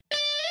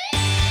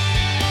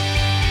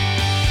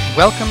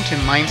Welcome to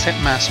Mindset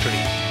Mastery.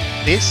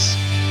 This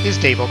is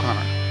Dave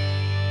O'Connor.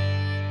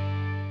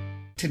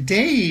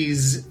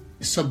 Today's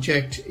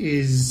subject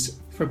is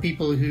for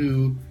people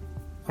who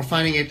are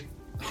finding it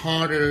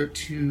harder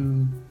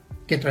to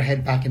get their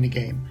head back in the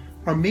game.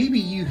 Or maybe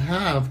you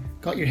have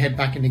got your head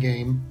back in the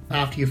game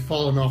after you've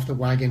fallen off the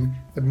wagon,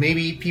 but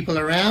maybe people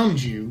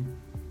around you,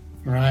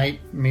 right,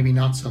 maybe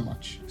not so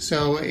much.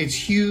 So it's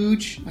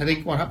huge. I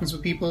think what happens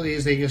with people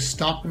is they just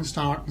stop and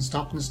start,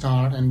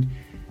 and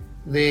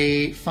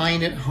they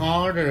find it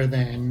harder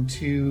then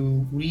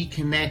to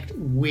reconnect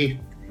with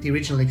the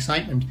original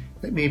excitement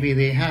that maybe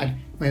they had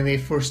when they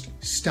first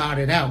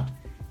started out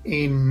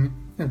in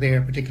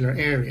their particular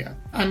area.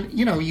 And,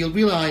 you know, you'll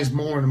realize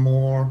more and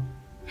more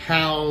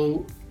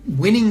how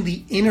winning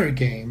the inner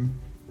game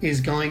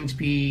is going to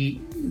be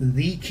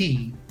the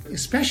key,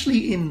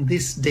 especially in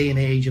this day and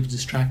age of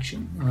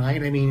distraction,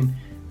 right? I mean,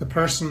 the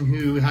person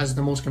who has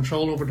the most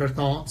control over their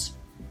thoughts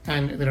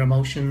and their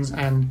emotions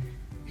and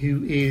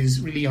who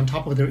is really on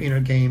top of their inner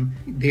game,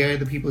 they're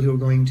the people who are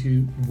going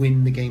to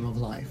win the game of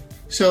life.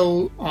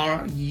 So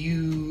are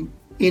you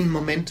in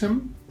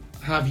momentum?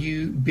 Have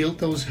you built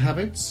those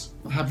habits?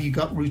 Have you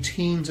got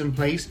routines in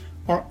place?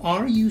 Or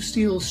are you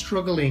still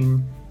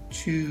struggling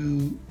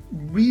to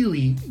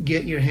really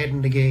get your head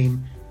in the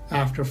game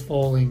after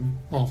falling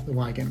off the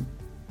wagon?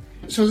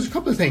 So there's a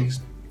couple of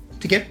things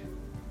to get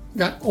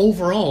that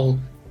overall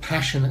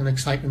passion and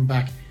excitement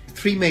back.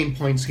 3 main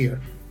points here.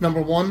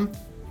 Number 1,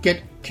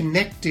 get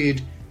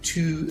connected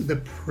to the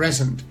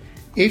present.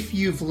 If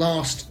you've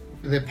lost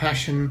the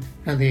passion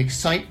and the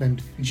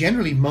excitement,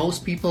 generally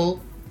most people,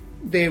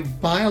 they're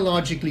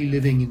biologically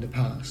living in the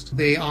past.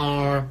 They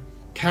are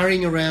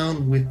carrying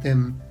around with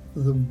them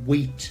the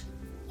weight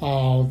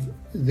of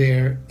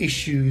their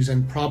issues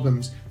and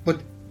problems,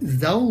 but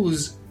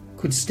those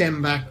could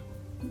stem back,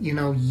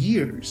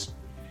 years.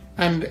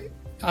 And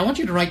I want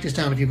you to write this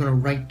down if you're going to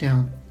write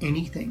down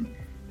anything,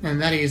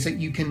 and that is that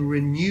you can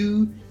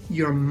renew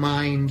your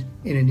mind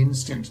in an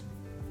instant.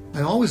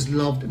 I always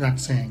loved that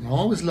saying. I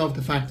always loved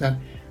the fact that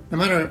no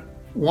matter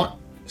what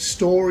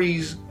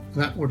stories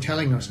that we're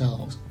telling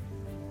ourselves,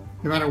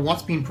 no matter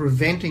what's been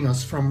preventing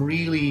us from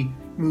really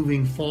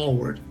moving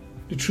forward,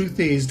 the truth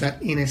is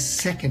that in a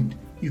second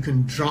you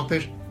can drop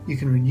it, you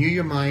can renew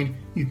your mind,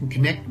 you can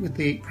connect with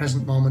the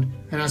present moment,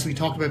 and as we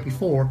talked about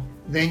before,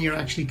 then you're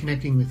actually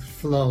connecting with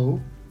flow.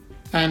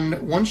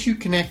 And once you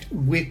connect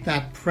with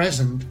that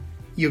present,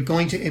 you're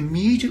going to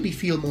immediately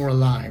feel more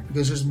alive,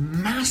 because there's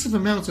massive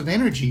amounts of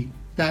energy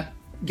that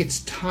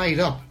gets tied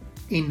up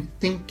in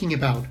thinking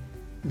about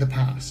the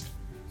past,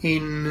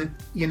 in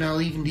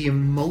even the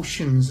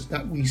emotions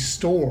that we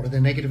store, the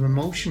negative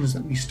emotions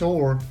that we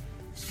store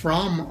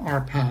from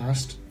our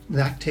past.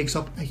 That takes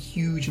up a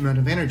huge amount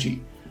of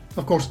energy.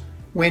 Of course,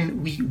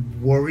 when we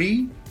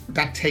worry,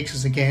 that takes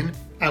us again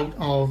out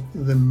of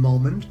the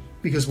moment,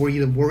 because we're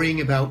either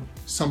worrying about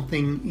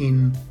something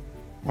in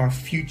our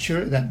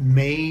future that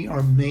may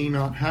or may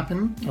not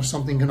happen, or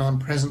something going on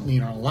presently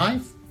in our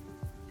life.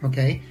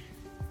 Okay?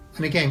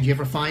 And again, do you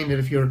ever find that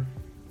if you're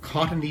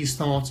caught in these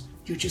thoughts,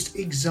 you're just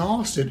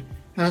exhausted,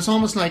 and it's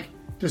almost like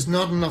there's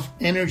not enough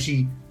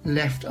energy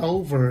left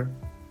over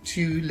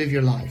to live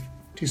your life,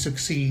 to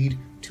succeed,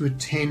 to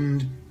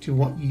attend to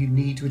what you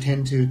need to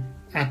attend to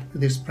at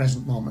this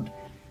present moment.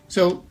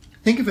 So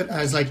think of it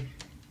as like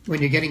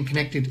when you're getting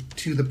connected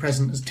to the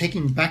present, as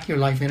taking back your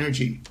life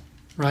energy,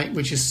 right,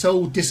 which is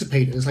so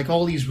dissipated. It's like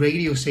all these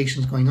radio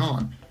stations going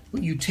on,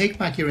 but you take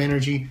back your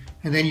energy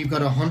and then you've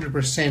got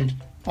 100%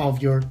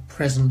 of your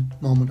present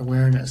moment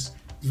awareness.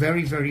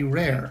 Very, very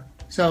rare.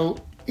 So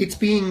it's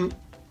being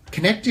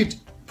connected,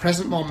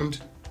 present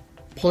moment,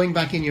 pulling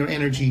back in your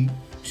energy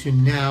to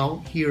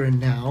now, here and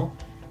now.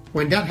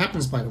 When that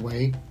happens, by the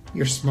way,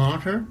 you're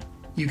smarter,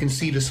 you can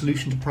see the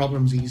solution to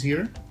problems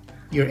easier,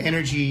 your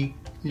energy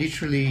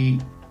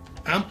literally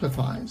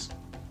amplifies.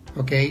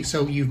 Okay,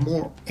 so you've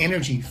more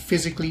energy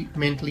physically,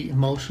 mentally,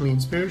 emotionally,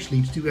 and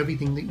spiritually to do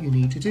everything that you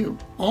need to do.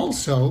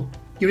 Also,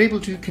 you're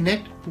able to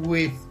connect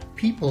with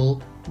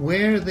people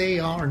where they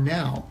are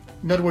now.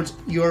 In other words,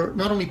 you're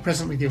not only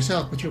present with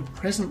yourself, but you're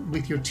present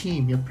with your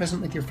team, you're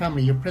present with your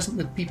family, you're present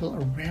with people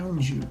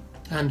around you.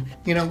 And,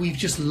 we've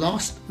just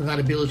lost that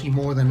ability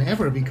more than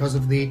ever because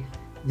of the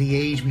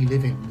age we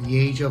live in, the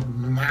age of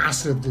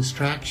massive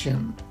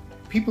distraction.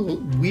 People,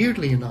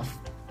 weirdly enough,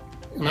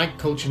 and I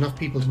coach enough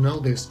people to know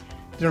this,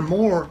 they're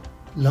more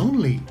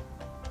lonely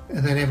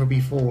than ever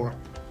before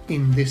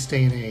in this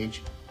day and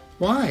age.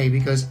 Why?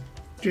 Because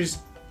there's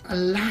a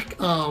lack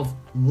of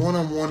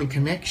one-on-one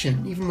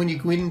connection. Even when you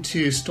go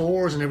into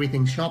stores and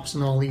everything, shops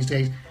and all these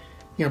days,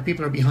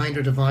 people are behind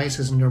their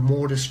devices and they're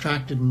more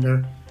distracted and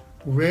they're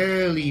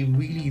rarely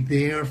really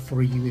there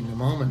for you in the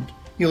moment.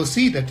 You'll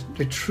see that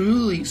the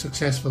truly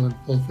successful and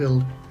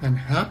fulfilled and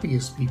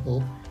happiest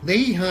people,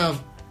 they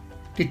have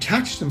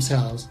detached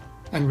themselves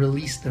and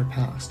released their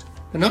past.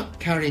 They're not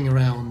carrying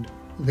around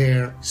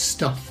their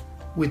stuff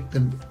with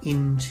them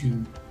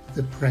into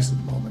the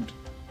present moment.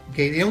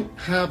 Okay, they don't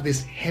have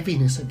this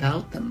heaviness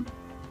about them,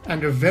 and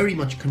they're very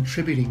much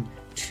contributing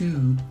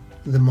to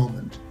the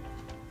moment.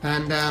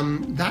 And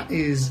that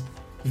is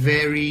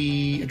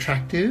very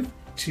attractive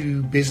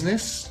to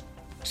business,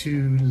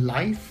 to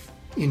life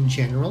in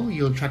general.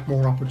 You'll attract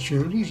more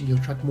opportunities and you'll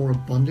attract more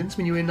abundance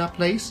when you're in that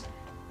place.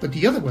 But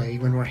the other way,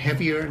 when we're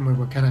heavier and when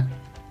we're kind of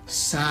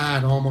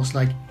sad, almost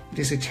like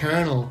this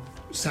eternal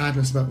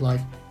sadness about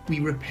life, we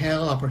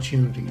repel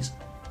opportunities.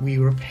 We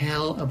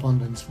repel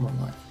abundance from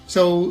our life.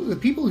 So the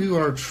people who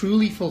are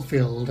truly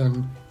fulfilled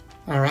and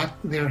are at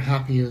their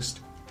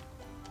happiest,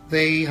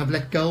 they have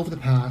let go of the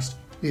past.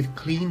 They've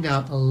cleaned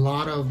out a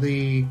lot of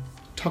the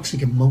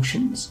toxic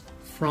emotions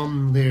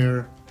from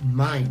their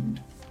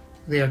mind,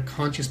 their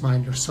conscious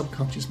mind or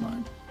subconscious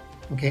mind,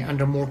 okay,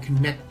 and are more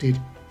connected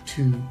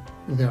to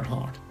their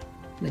heart.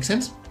 Make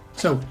sense?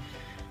 So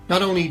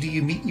not only do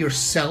you meet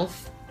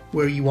yourself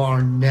where you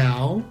are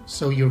now,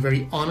 so you're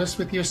very honest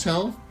with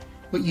yourself,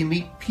 but you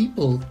meet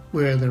people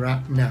where they're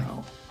at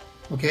now,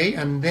 okay?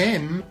 And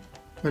then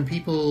when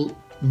people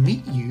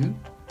meet you,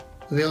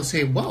 they'll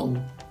say,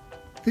 whoa,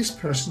 this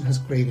person has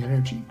great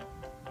energy,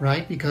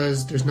 right?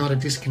 Because there's not a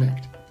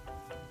disconnect.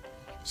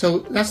 So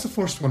that's the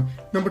first one.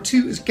 Number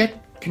 2 is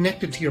get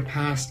connected to your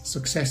past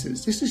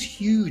successes. This is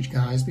huge,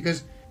 guys,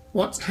 because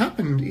what's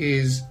happened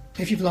is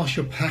if you've lost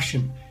your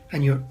passion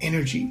and your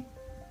energy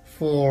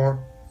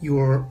for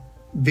your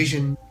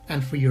vision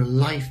and for your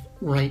life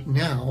right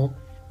now,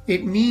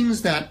 it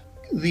means that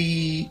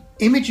the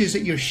images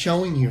that you're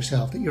showing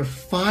yourself, that you're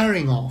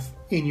firing off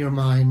in your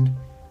mind,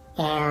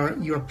 are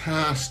your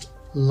past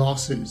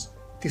losses,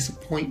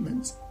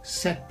 disappointments,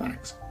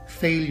 setbacks,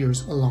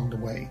 failures along the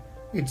way.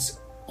 It's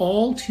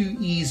all too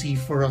easy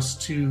for us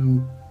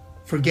to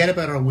forget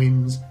about our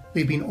wins.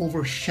 They've been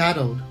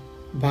overshadowed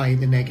by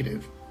the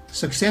negative.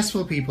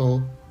 Successful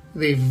people,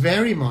 they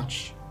very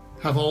much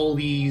have all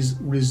these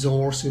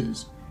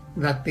resources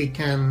that they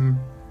can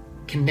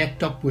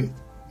connect up with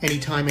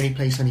anytime, any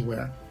place,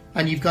 anywhere.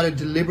 And you've got to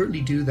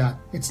deliberately do that.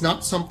 It's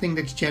not something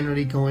that's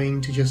generally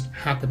going to just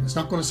happen. It's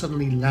not going to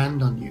suddenly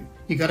land on you.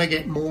 You've got to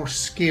get more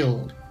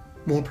skilled,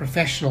 more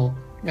professional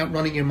at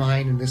running your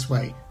mind in this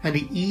way. And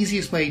the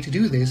easiest way to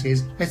do this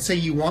is, let's say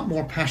you want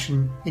more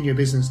passion in your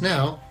business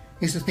now,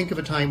 is to think of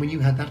a time when you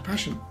had that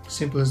passion.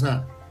 Simple as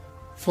that.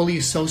 Fully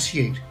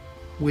associate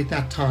with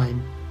that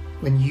time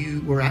when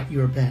you were at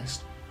your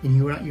best, when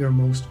you were at your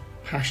most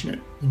passionate,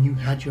 when you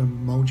had your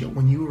mojo,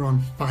 when you were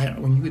on fire,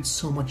 when you had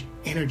so much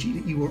energy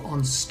that you were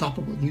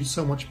unstoppable, you had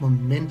so much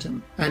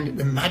momentum, and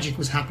the magic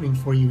was happening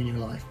for you in your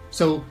life.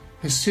 So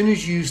as soon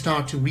as you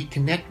start to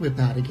reconnect with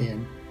that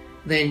again,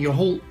 then your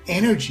whole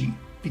energy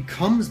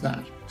becomes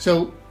that.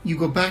 So you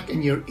go back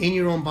and you're in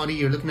your own body,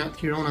 you're looking out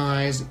through your own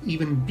eyes,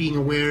 even being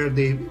aware of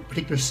the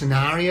particular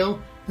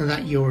scenario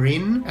that you're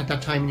in at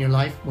that time in your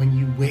life when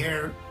you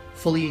were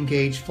fully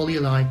engaged, fully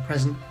alive,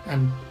 present,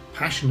 and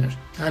passionate.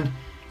 And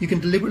you can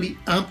deliberately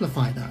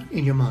amplify that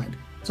in your mind.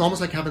 It's almost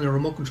like having a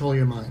remote control of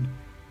your mind,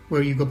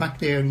 where you go back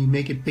there and you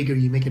make it bigger,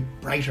 you make it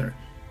brighter,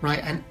 right?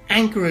 And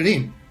anchor it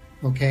in,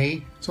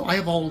 okay? So I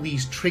have all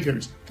these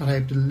triggers that I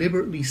have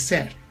deliberately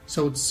set.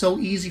 So it's so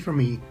easy for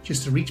me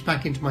just to reach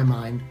back into my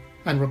mind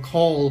and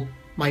recall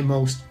my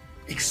most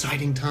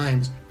exciting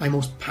times, my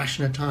most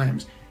passionate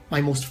times,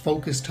 my most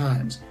focused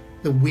times,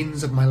 the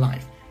wins of my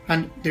life.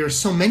 And there are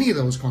so many of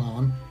those going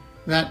on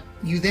that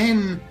you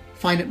then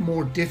find it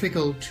more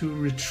difficult to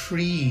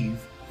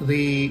retrieve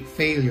the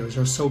failures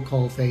or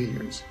so-called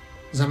failures.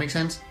 Does that make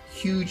sense?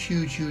 Huge,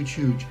 huge, huge,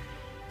 huge.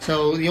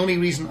 So the only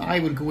reason I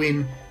would go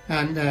in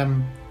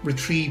and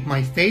retrieve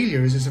my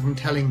failures is if I'm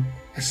telling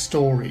a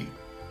story,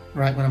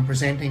 right? When I'm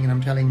presenting and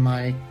I'm telling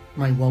my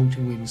woe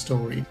to win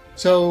story.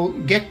 So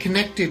get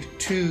connected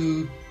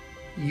to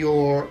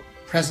your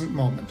present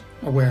moment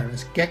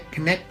awareness. Get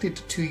connected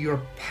to your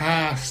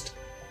past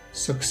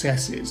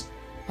successes.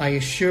 I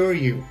assure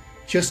you,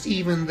 just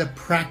even the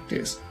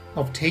practice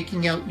of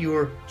taking out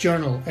your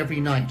journal every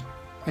night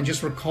and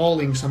just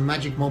recalling some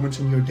magic moments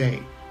in your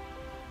day.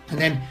 And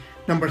then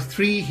number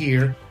 3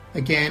 here,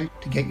 again,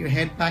 to get your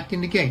head back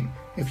in the game.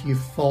 If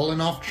you've fallen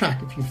off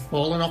track, if you've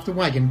fallen off the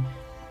wagon,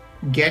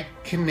 get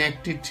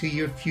connected to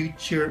your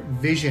future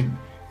vision.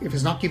 If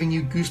it's not giving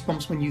you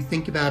goosebumps when you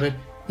think about it,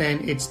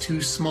 then it's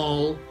too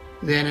small,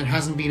 then it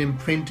hasn't been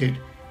imprinted.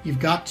 You've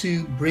got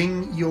to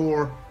bring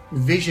your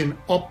vision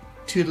up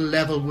to the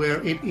level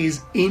where it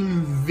is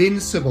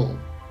invincible.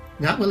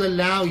 That will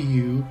allow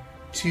you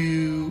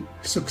to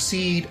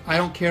succeed. I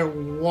don't care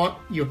what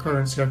your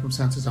current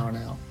circumstances are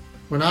now.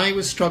 When I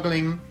was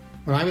struggling,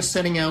 when I was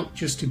setting out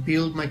just to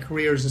build my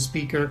career as a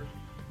speaker,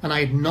 and I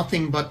had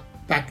nothing but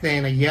back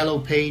then a yellow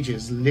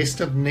pages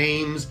list of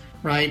names,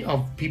 right,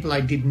 of people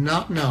I did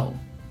not know.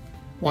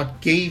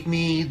 What gave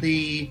me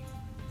the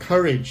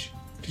courage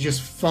to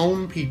just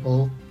phone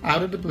people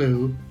out of the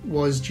blue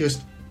was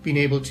just being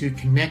able to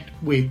connect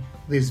with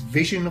this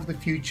vision of the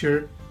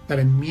future that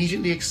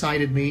immediately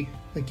excited me,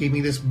 that gave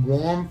me this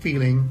warm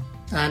feeling.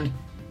 And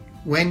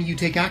when you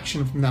take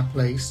action from that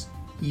place,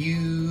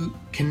 you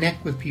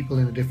connect with people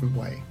in a different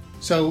way.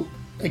 So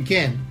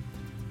again,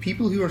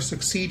 people who are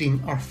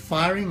succeeding are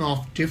firing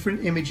off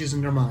different images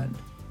in their mind.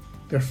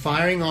 They're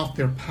firing off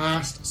their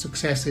past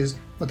successes,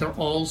 but they're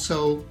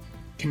also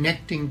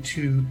connecting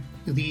to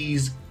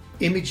these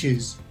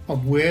images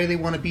of where they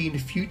want to be in the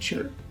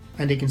future,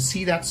 and they can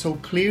see that so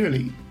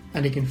clearly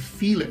and they can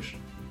feel it,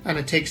 and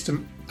it takes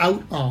them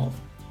out of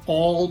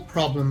all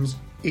problems,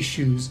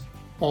 issues,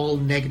 all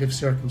negative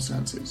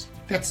circumstances.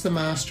 That's the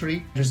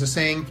mastery. There's a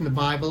saying from the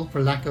Bible,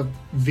 for lack of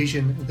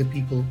vision, the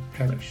people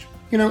perish.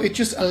 It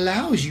just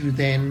allows you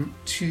then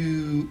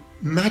to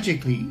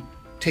magically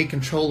take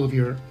control of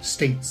your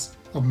states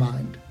of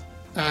mind.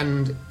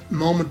 And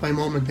moment by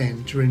moment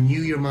then, to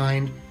renew your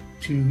mind,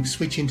 to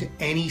switch into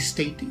any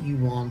state that you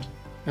want.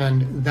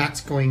 And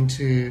that's going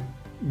to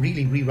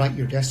really rewrite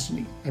your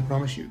destiny, I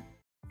promise you.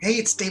 Hey,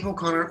 it's Dave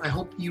O'Connor. I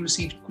hope you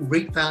received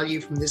great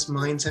value from this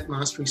Mindset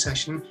Mastery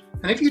session.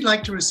 And if you'd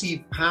like to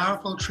receive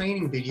powerful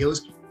training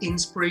videos,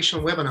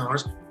 inspirational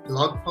webinars,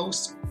 blog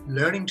posts,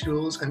 learning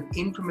tools, and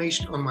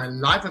information on my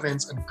live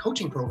events and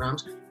coaching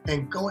programs,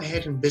 then go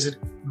ahead and visit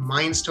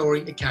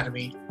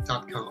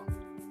mindstoryacademy.com.